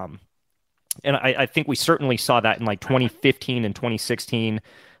 And I think we certainly saw that in like 2015 and 2016.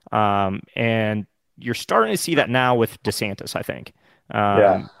 And you're starting to see that now with DeSantis, I think.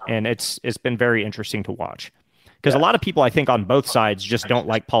 And it's been very interesting to watch. Because a lot of people, I think, on both sides just don't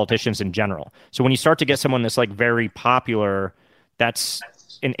like politicians in general. So when you start to get someone that's like very popular, that's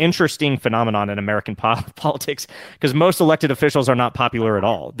an interesting phenomenon in American politics, because most elected officials are not popular at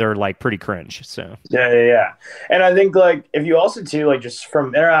all. They're like pretty cringe. So yeah. And I think like if you also too like just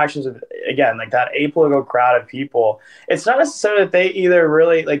from interactions with again like that apolitical crowd of people, it's not necessarily that they either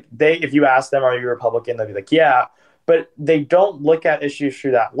really like if you ask them are you Republican, they'll be like yeah, but they don't look at issues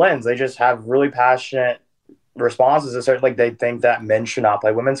through that lens. They just have really passionate responses to certain, like they think that men should not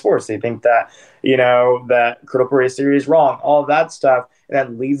play women's sports. They think that, that critical race theory is wrong, all of that stuff. And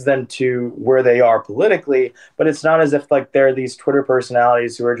that leads them to where they are politically. But it's not as if like they're these Twitter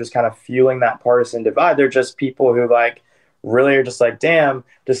personalities who are just kind of fueling that partisan divide. They're just people who like really are just like, damn,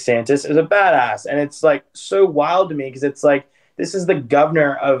 DeSantis is a badass. And it's like so wild to me because it's like, this is the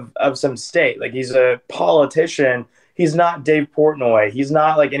governor of some state. Like he's a politician. He's not Dave Portnoy. He's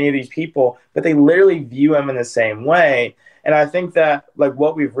not like any of these people, but they literally view him in the same way. And I think that like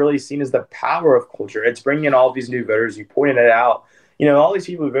what we've really seen is the power of culture. It's bringing in all these new voters. You pointed it out. All these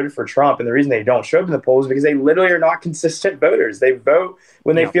people who voted for Trump, and the reason they don't show up in the polls is because they literally are not consistent voters. They vote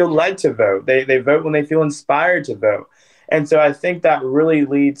when they feel led to vote. They vote when they feel inspired to vote. And so I think that really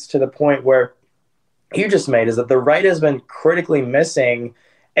leads to the point where you just made, is that the right has been critically missing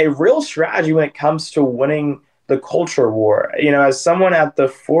a real strategy when it comes to winning the culture war. As someone at the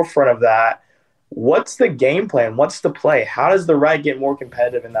forefront of that, what's the game plan? What's the play? How does the right get more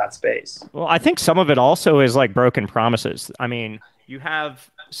competitive in that space? Well, I think some of it also is like broken promises. I mean, you have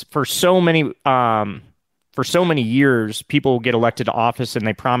for so many years, people get elected to office and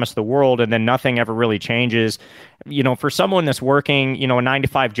they promise the world, and then nothing ever really changes. For someone that's working, a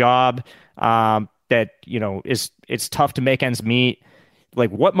 9-to-5 job, that it's tough to make ends meet. Like,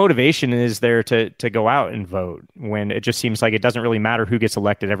 what motivation is there to go out and vote when it just seems like it doesn't really matter who gets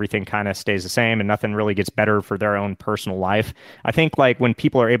elected? Everything kind of stays the same and nothing really gets better for their own personal life. I think like when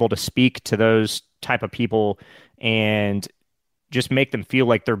people are able to speak to those type of people and just make them feel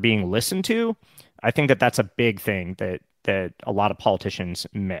like they're being listened to, I think that that's a big thing that a lot of politicians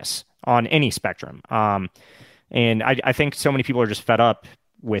miss on any spectrum. And I think so many people are just fed up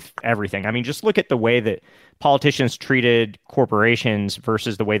with everything. I mean, just look at the way that politicians treated corporations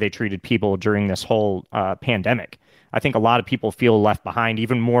versus the way they treated people during this whole pandemic. I think a lot of people feel left behind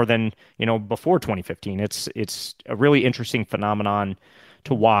even more than, before 2015. It's a really interesting phenomenon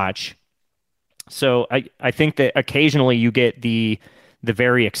to watch. So I think that occasionally you get the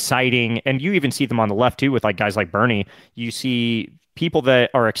very exciting, and you even see them on the left too with like guys like Bernie. You see people that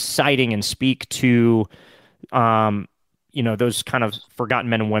are exciting and speak to those kind of forgotten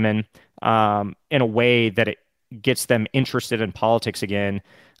men and women in a way that it gets them interested in politics again.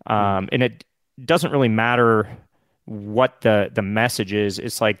 And it doesn't really matter what the message is.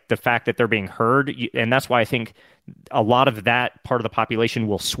 It's like the fact that they're being heard. And that's why I think a lot of that part of the population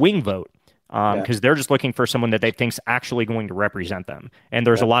will swing vote because they're just looking for someone that they think's actually going to represent them. And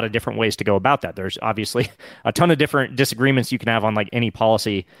there's a lot of different ways to go about that. There's obviously a ton of different disagreements you can have on like any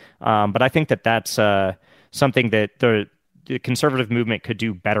policy. But I think that that's something that the conservative movement could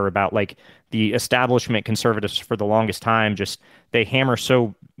do better about. Like the establishment conservatives for the longest time, just they hammer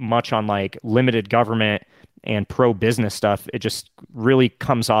so much on like limited government and pro-business stuff. It just really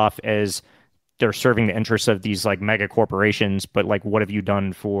comes off as they're serving the interests of these like mega corporations. But like, what have you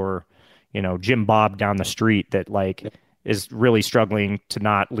done for, Jim Bob down the street that like is really struggling to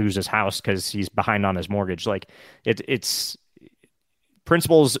not lose his house because he's behind on his mortgage? Like it's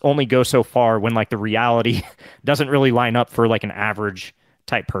principles only go so far when like the reality doesn't really line up for like an average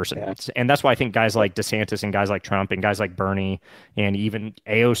type person. And that's why I think guys like DeSantis and guys like Trump and guys like Bernie and even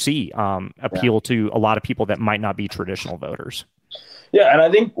AOC appeal to a lot of people that might not be traditional voters. Yeah, and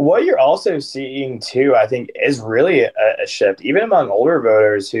I think what you're also seeing too, I think, is really a shift, even among older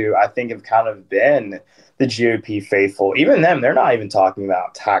voters who I think have kind of been the GOP faithful, even them, they're not even talking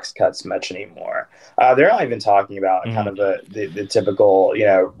about tax cuts much anymore. They're not even talking about kind of the typical,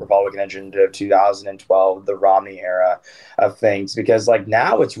 Republican agenda of 2012, the Romney era of things, because like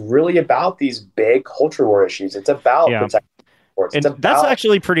now it's really about these big culture war issues. It's about protecting sports. And that's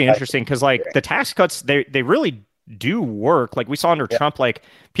actually pretty interesting because like the tax cuts, they really do work. Like we saw under Trump, like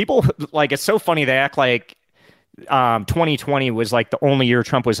people like, it's so funny. They act like 2020 was like the only year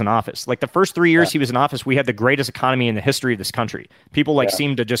Trump was in office. Like the first 3 years he was in office, we had the greatest economy in the history of this country. People like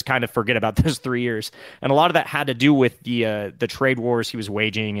seem to just kind of forget about those 3 years. And a lot of that had to do with the trade wars he was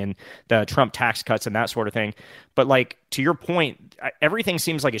waging and the Trump tax cuts and that sort of thing. But like, to your point, everything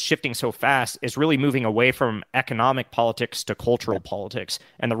seems like it's shifting so fast. It's really moving away from economic politics to cultural politics.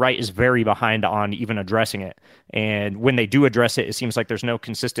 And the right is very behind on even addressing it. And when they do address it, it seems like there's no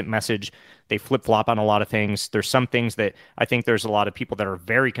consistent message. They flip-flop on a lot of things. There's some things that I think there's a lot of people that are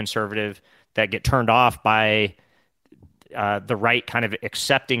very conservative that get turned off by the right kind of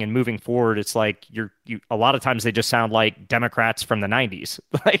accepting and moving forward. It's like a lot of times they just sound like Democrats from the 90s.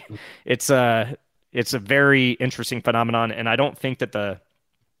 Like it's a very interesting phenomenon, and I don't think that the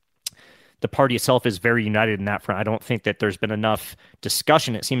party itself is very united in that front. I don't think that there's been enough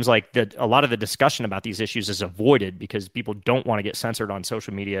discussion. It seems like that a lot of the discussion about these issues is avoided because people don't want to get censored on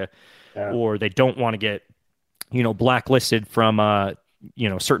social media, or they don't want to get, blacklisted from,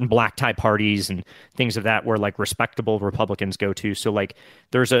 certain black tie parties and things of that where like respectable Republicans go to. So like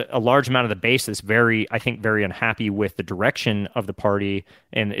there's a large amount of the base that's very unhappy with the direction of the party.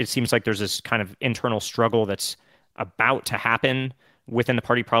 And it seems like there's this kind of internal struggle that's about to happen within the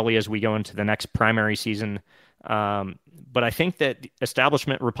party, probably as we go into the next primary season. But I think that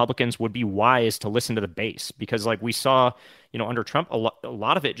establishment Republicans would be wise to listen to the base because like we saw, under Trump, a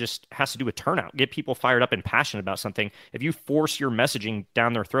lot of it just has to do with turnout, get people fired up and passionate about something. If you force your messaging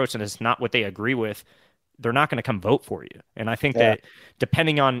down their throats and it's not what they agree with, they're not going to come vote for you. And I think that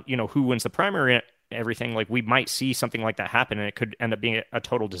depending on, who wins the primary and everything, like we might see something like that happen and it could end up being a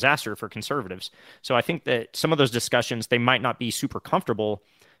total disaster for conservatives. So I think that some of those discussions, they might not be super comfortable,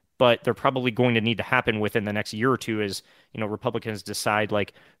 but they're probably going to need to happen within the next year or two as, Republicans decide,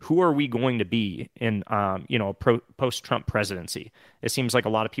 like, who are we going to be in, post-Trump presidency? It seems like a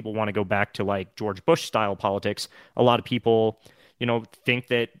lot of people want to go back to, like, George Bush-style politics. A lot of people, think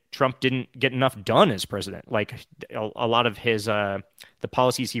that Trump didn't get enough done as president. Like, a lot of his, the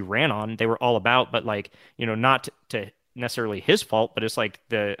policies he ran on, they were all about, but, like, not to necessarily his fault, but it's like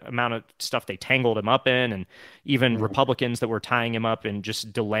the amount of stuff they tangled him up in, and even Republicans that were tying him up and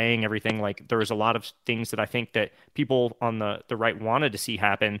just delaying everything. Like there was a lot of things that I think that people on the right wanted to see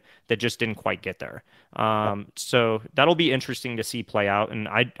happen that just didn't quite get there. So that'll be interesting to see play out. And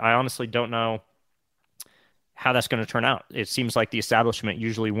I honestly don't know how that's going to turn out. It seems like the establishment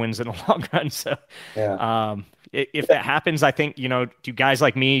usually wins in the long run. So if that happens, I think, do guys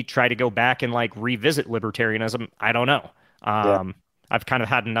like me try to go back and like revisit libertarianism? I don't know. I've kind of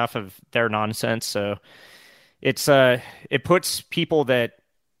had enough of their nonsense. So it puts people that,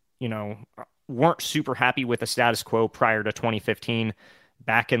 weren't super happy with the status quo prior to 2015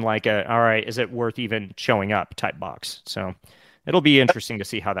 back in like all right, is it worth even showing up type box? So it'll be interesting to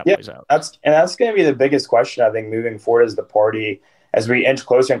see how that plays out. That's going to be the biggest question, I think, moving forward as the party, as we inch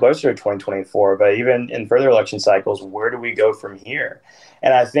closer and closer to 2024, but even in further election cycles, where do we go from here?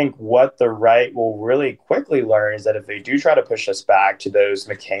 And I think what the right will really quickly learn is that if they do try to push us back to those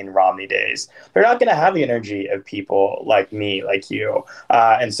McCain-Romney days, they're not going to have the energy of people like me, like you,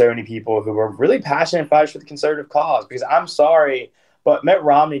 and so many people who were really passionate fighters for the conservative cause. Because I'm sorry, but Mitt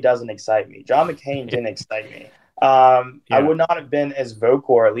Romney doesn't excite me. John McCain didn't excite me. I would not have been as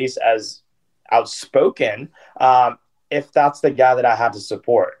vocal, or at least as outspoken, if that's the guy that I had to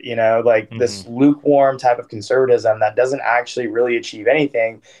support, this lukewarm type of conservatism that doesn't actually really achieve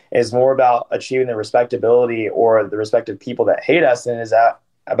anything, is more about achieving the respectability or the respect of people that hate us than is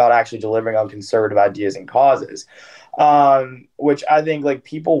about actually delivering on conservative ideas and causes, which I think like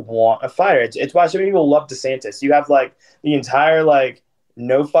people want a fighter. It's why so many people love DeSantis. You have like the entire like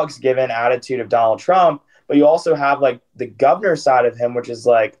no fucks given attitude of Donald Trump, but you also have like the governor side of him, which is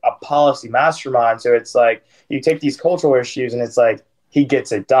like a policy mastermind. So it's like you take these cultural issues and it's like he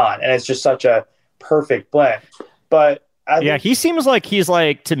gets it done. And it's just such a perfect blend. But he seems like he's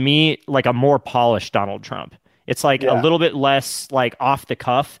like, to me, like a more polished Donald Trump. It's like a little bit less like off the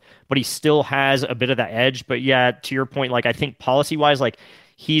cuff, but he still has a bit of that edge. But yeah, to your point, like I think policy wise, like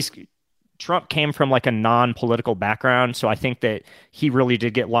Trump came from like a non-political background. So I think that he really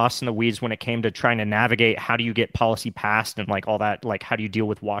did get lost in the weeds when it came to trying to navigate how do you get policy passed and like all that, like how do you deal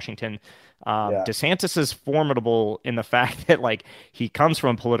with Washington? DeSantis is formidable in the fact that like he comes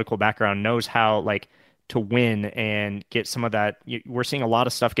from a political background, knows how like win and get some of that. We're seeing a lot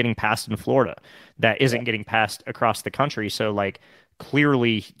of stuff getting passed in Florida that isn't getting passed across the country. So like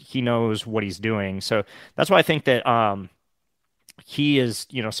clearly he knows what he's doing. So that's why I think that he is,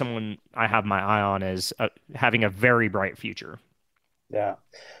 someone I have my eye on as having a very bright future. Yeah.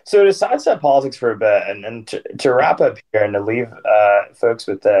 So to sidestep politics for a bit and to wrap up here and to leave folks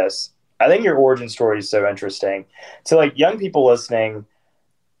with this, I think your origin story is so interesting. To like young people listening,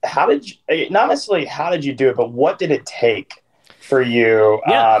 how did you, not necessarily how did you do it, but what did it take for you?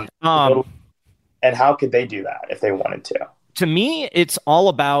 Yeah. And how could they do that if they wanted to? To me, it's all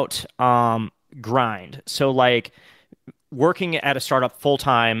about grind. So like working at a startup full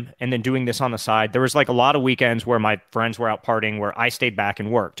time and then doing this on the side, there was like a lot of weekends where my friends were out partying where I stayed back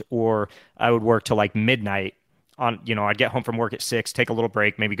and worked, or I would work till like midnight on, I'd get home from work at 6, take a little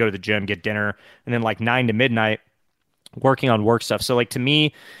break, maybe go to the gym, get dinner, and then like 9 to midnight working on work stuff. So like to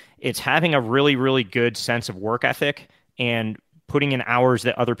me, it's having a really, really good sense of work ethic and putting in hours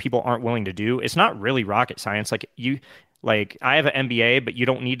that other people aren't willing to do. It's not really rocket science. Like I have an MBA, but you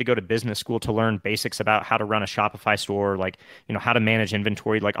don't need to go to business school to learn basics about how to run a Shopify store, like, how to manage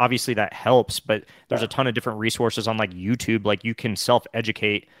inventory. Like obviously that helps, but there's a ton of different resources on like YouTube. Like you can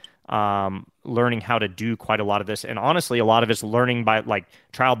self-educate, learning how to do quite a lot of this. And honestly, a lot of it's learning by like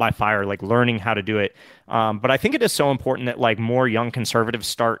trial by fire, like learning how to do it. But I think it is so important that like more young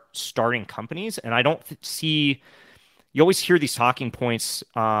conservatives starting companies. And I don't see, you always hear these talking points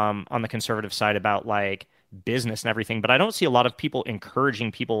on the conservative side about like business and everything, but I don't see a lot of people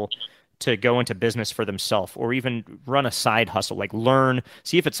encouraging people to go into business for themselves or even run a side hustle, like learn,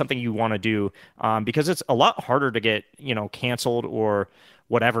 see if it's something you want to do, because it's a lot harder to get, canceled or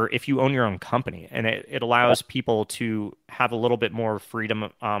whatever if you own your own company. And it allows people to have a little bit more freedom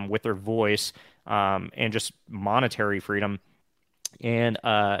with their voice and just monetary freedom. And,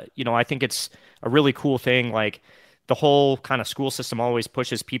 I think it's a really cool thing. Like the whole kind of school system always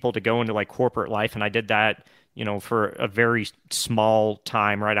pushes people to go into like corporate life. And I did that, for a very small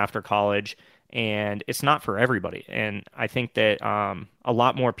time right after college, and it's not for everybody. And I think that a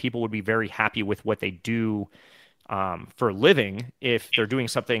lot more people would be very happy with what they do for a living if they're doing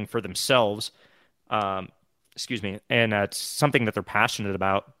something for themselves, and it's something that they're passionate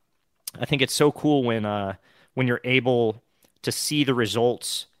about. I think it's so cool when you're able to see the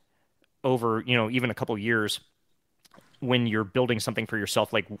results over, even a couple years when you're building something for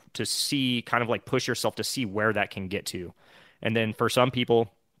yourself, like to see kind of like push yourself to see where that can get to. And then for some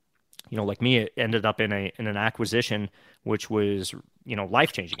people, like me, it ended up in an acquisition, which was,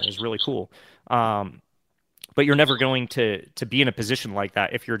 life-changing. It was really cool. But you're never going to be in a position like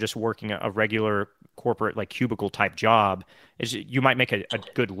that if you're just working a regular corporate, like cubicle type job. You might make a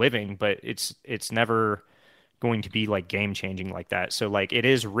good living, but it's never going to be like game changing like that. So like it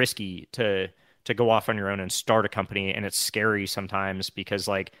is risky to go off on your own and start a company, and it's scary sometimes because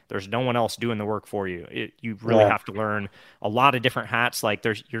like there's no one else doing the work for you. You really have to learn a lot of different hats. Like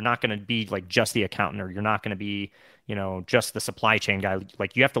you're not going to be like just the accountant, or you're not going to be, just the supply chain guy.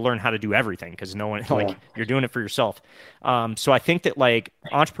 Like you have to learn how to do everything because no one, like you're doing it for yourself. So I think that like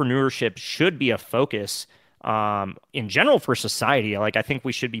entrepreneurship should be a focus in general for society. Like I think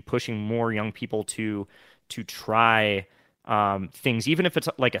we should be pushing more young people to try things, even if it's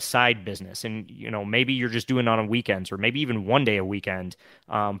like a side business, and maybe you're just doing it on weekends, or maybe even one day a weekend,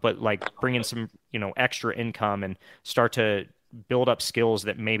 but like bring in some extra income and start to build up skills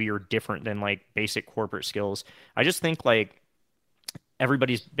that maybe are different than like basic corporate skills. I just think like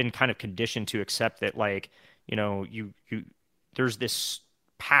everybody's been kind of conditioned to accept that like you there's this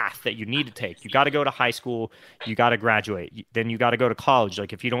path that you need to take. You got to go to high school, you got to graduate, then you got to go to college.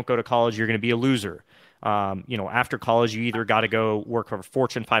 Like if you don't go to college, you're going to be a loser. After college, you either got to go work for a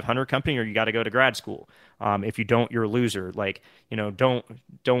Fortune 500 company or you got to go to grad school. If you don't, you're a loser. Like, don't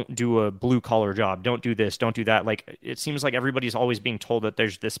do a blue collar job. Don't do this. Don't do that. Like, it seems like everybody's always being told that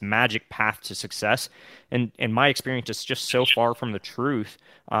there's this magic path to success. And in my experience, it's just so far from the truth.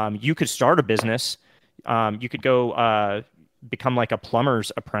 You could start a business. You could go, become like a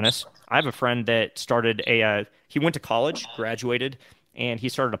plumber's apprentice. I have a friend that started he went to college, graduated, and he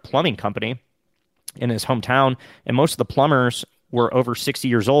started a plumbing company in his hometown, and most of the plumbers were over 60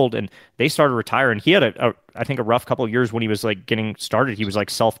 years old, and they started retiring. He had I think a rough couple of years when he was like getting started. He was like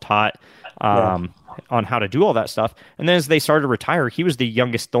self-taught on how to do all that stuff. And then as they started to retire, he was the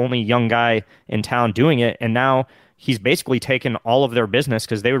only young guy in town doing it. And now he's basically taken all of their business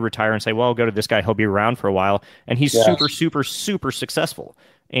because they would retire and say, well, I'll go to this guy. He'll be around for a while. And he's super, super, super successful.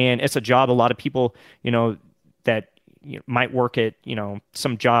 And it's a job a lot of people, that might work at,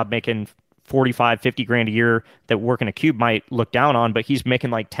 some job making 45, 50 grand a year that work in a cube might look down on, but he's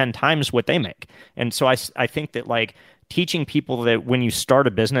making like 10 times what they make. And so I think that like teaching people that when you start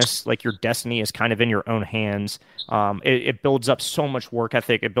a business, like your destiny is kind of in your own hands. It builds up so much work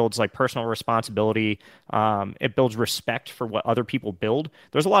ethic. It builds like personal responsibility. It builds respect for what other people build.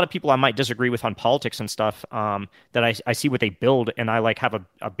 There's a lot of people I might disagree with on politics and stuff that I see what they build, and I like have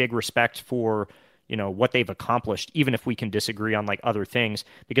a big respect for what they've accomplished, even if we can disagree on like other things,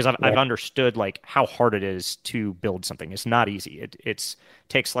 because I've understood like how hard it is to build something. It's not easy. It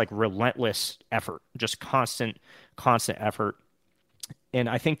takes like relentless effort, just constant effort. And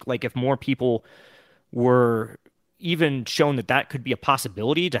I think like if more people were even shown that could be a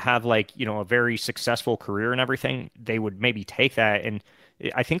possibility to have like, a very successful career and everything, they would maybe take that. And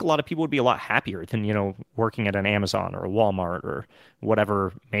I think a lot of people would be a lot happier than, working at an Amazon or a Walmart or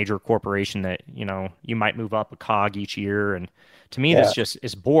whatever major corporation that, you might move up a cog each year. And to me, that's just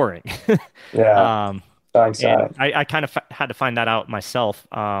is boring. Yeah. And I kind of had to find that out myself.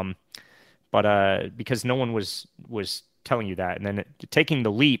 But because no one was telling you that. And then taking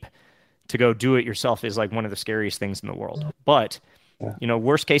the leap to go do it yourself is like one of the scariest things in the world. But,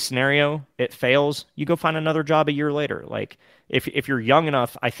 worst case scenario, it fails, you go find another job a year later. Like if you're young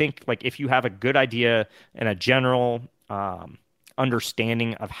enough, I think like if you have a good idea and a general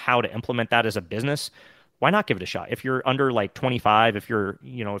understanding of how to implement that as a business, why not give it a shot? If you're under like 25, if you're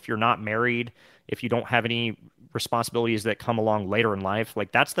not married, if you don't have any responsibilities that come along later in life,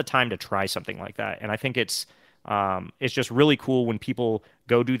 like that's the time to try something like that. And I think it's just really cool when people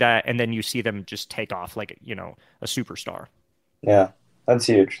go do that and then you see them just take off like, a superstar. Yeah, that's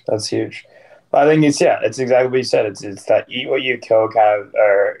huge. That's huge. I think it's exactly what you said. It's that eat what you kill kind of,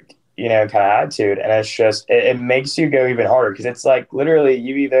 or, kind of attitude. And it's just, it makes you go even harder because it's like literally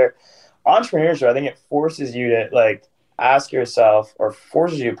entrepreneurship, I think it forces you to like ask yourself or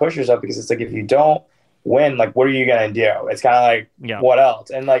forces you to push yourself, because it's like, if you don't win, like, what are you going to do? It's kind of like, what else?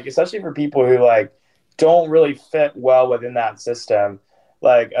 And like, especially for people who like don't really fit well within that system,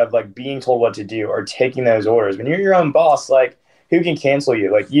 like of like being told what to do or taking those orders. When you're your own boss, like, who can cancel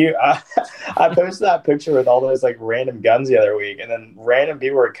you? Like I posted that picture with all those like random guns the other week, and then random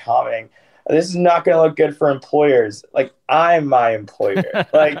people were commenting, this is not going to look good for employers. Like, I'm my employer.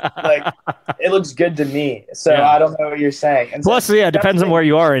 like it looks good to me. So I don't know what you're saying. And plus, it depends on where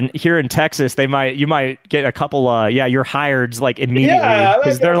you are. And here in Texas, you might get a couple, you're hired like immediately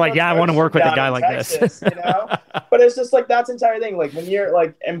because they're like, I want to work with a guy like Texas, this. But it's just like, that's the entire thing. Like when you're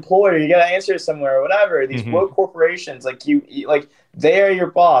like employer, you got to answer somewhere or whatever. These woke corporations, like you like, they are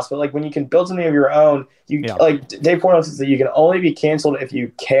your boss. But like when you can build something of your own, like Dave Portnoy says that you can only be canceled if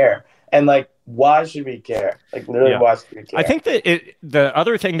you care. And like, why should we care? Like, literally, why should we care? I think that the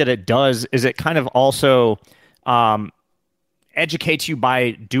other thing that it does is it kind of also educates you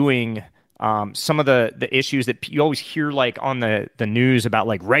by doing some of the issues that you always hear like on the news about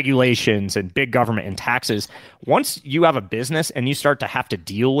like regulations and big government and taxes. Once you have a business and you start to have to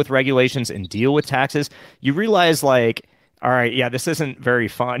deal with regulations and deal with taxes, you realize like, all right, this isn't very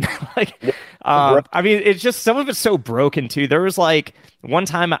fun. I mean, it's just, some of it's so broken too. There was like one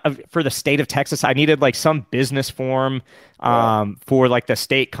time for the state of Texas, I needed like some business form for like the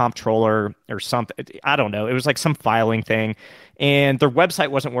state comptroller or something. I don't know. It was like some filing thing, and their website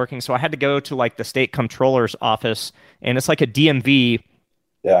wasn't working. So I had to go to like the state comptroller's office, and it's like a DMV.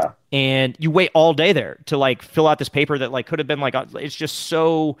 Yeah. And you wait all day there to like fill out this paper that like could have been like, it's just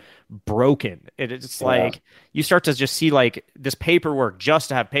so broken. It's like, you start to just see like this paperwork just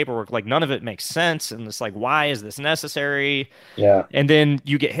to have paperwork, like none of it makes sense. And it's like, why is this necessary? Yeah. And then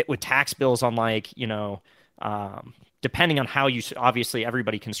you get hit with tax bills on like, depending on how you, obviously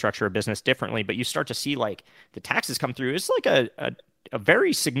everybody can structure a business differently, but you start to see like the taxes come through. It's like a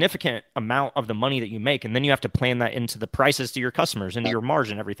very significant amount of the money that you make, and then you have to plan that into the prices to your customers, into your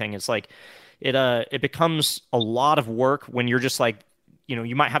margin, everything. It's like it becomes a lot of work when you're just like,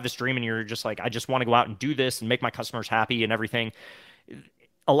 you might have this dream and you're just like, I just want to go out and do this and make my customers happy and everything.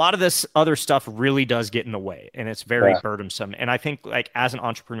 A lot of this other stuff really does get in the way, and it's very burdensome. And I think like as an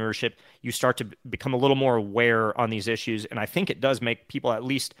entrepreneurship, you start to become a little more aware on these issues. And I think it does make people, at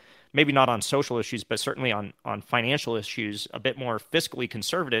least maybe not on social issues, but certainly on financial issues, a bit more fiscally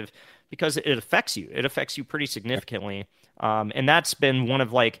conservative, because it affects you. It affects you pretty significantly. And that's been one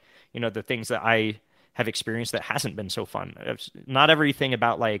of like, the things that I have experienced that hasn't been so fun. Not everything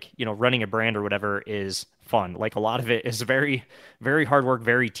about like, running a brand or whatever is fun. Like a lot of it is very, very hard work,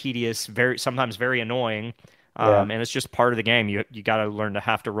 very tedious, sometimes very annoying. And it's just part of the game. You got to learn to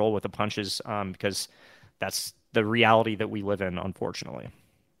have to roll with the punches, because that's the reality that we live in, unfortunately.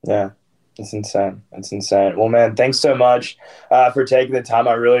 Yeah. It's insane. It's insane. Well, man, thanks so much for taking the time.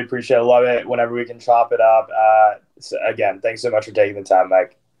 I really appreciate it. Love it whenever we can chop it up. So again, thanks so much for taking the time,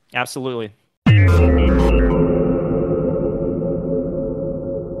 Mike. Absolutely.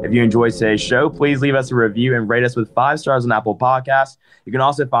 If you enjoyed today's show, please leave us a review and rate us with 5 stars on Apple Podcasts. You can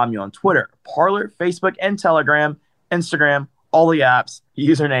also find me on Twitter, Parler, Facebook, and Telegram, Instagram, all the apps.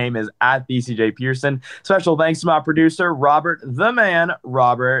 Username is @TheCJPearson. Special thanks to my producer, Robert, the man,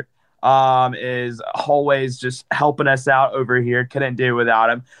 Robert. Is always just helping us out over here. Couldn't do it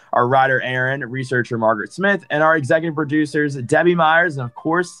without him. Our writer, Aaron, researcher, Margaret Smith, and our executive producers, Debbie Myers, and of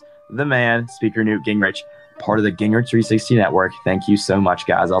course, the man, Speaker Newt Gingrich, part of the Gingrich 360 Network. Thank you so much,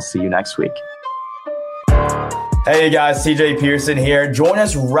 guys. I'll see you next week. Hey guys, CJ Pearson here. Join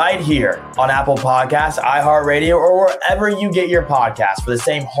us right here on Apple Podcasts, iHeartRadio, or wherever you get your podcasts for the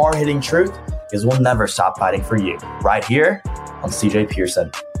same hard-hitting truth, because we'll never stop fighting for you. Right here on CJ Pearson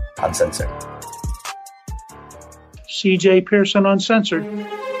Uncensored. CJ Pearson Uncensored,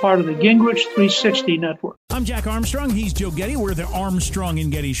 part of the Gingrich 360 Network. I'm Jack Armstrong. He's Joe Getty. We're the Armstrong and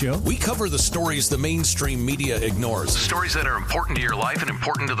Getty Show. We cover the stories the mainstream media ignores. Stories that are important to your life and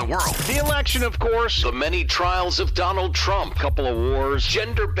important to the world. The election, of course. The many trials of Donald Trump. Couple of wars.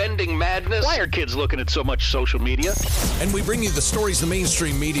 Gender-bending madness. Why are kids looking at so much social media? And we bring you the stories the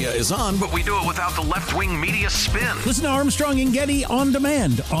mainstream media is on, But we do it without the left-wing media spin. Listen to Armstrong and Getty on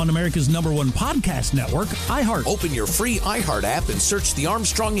demand on America's #1 podcast network, iHeart. Open your free iHeart app and search The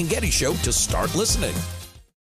Armstrong and Getty Show to start listening.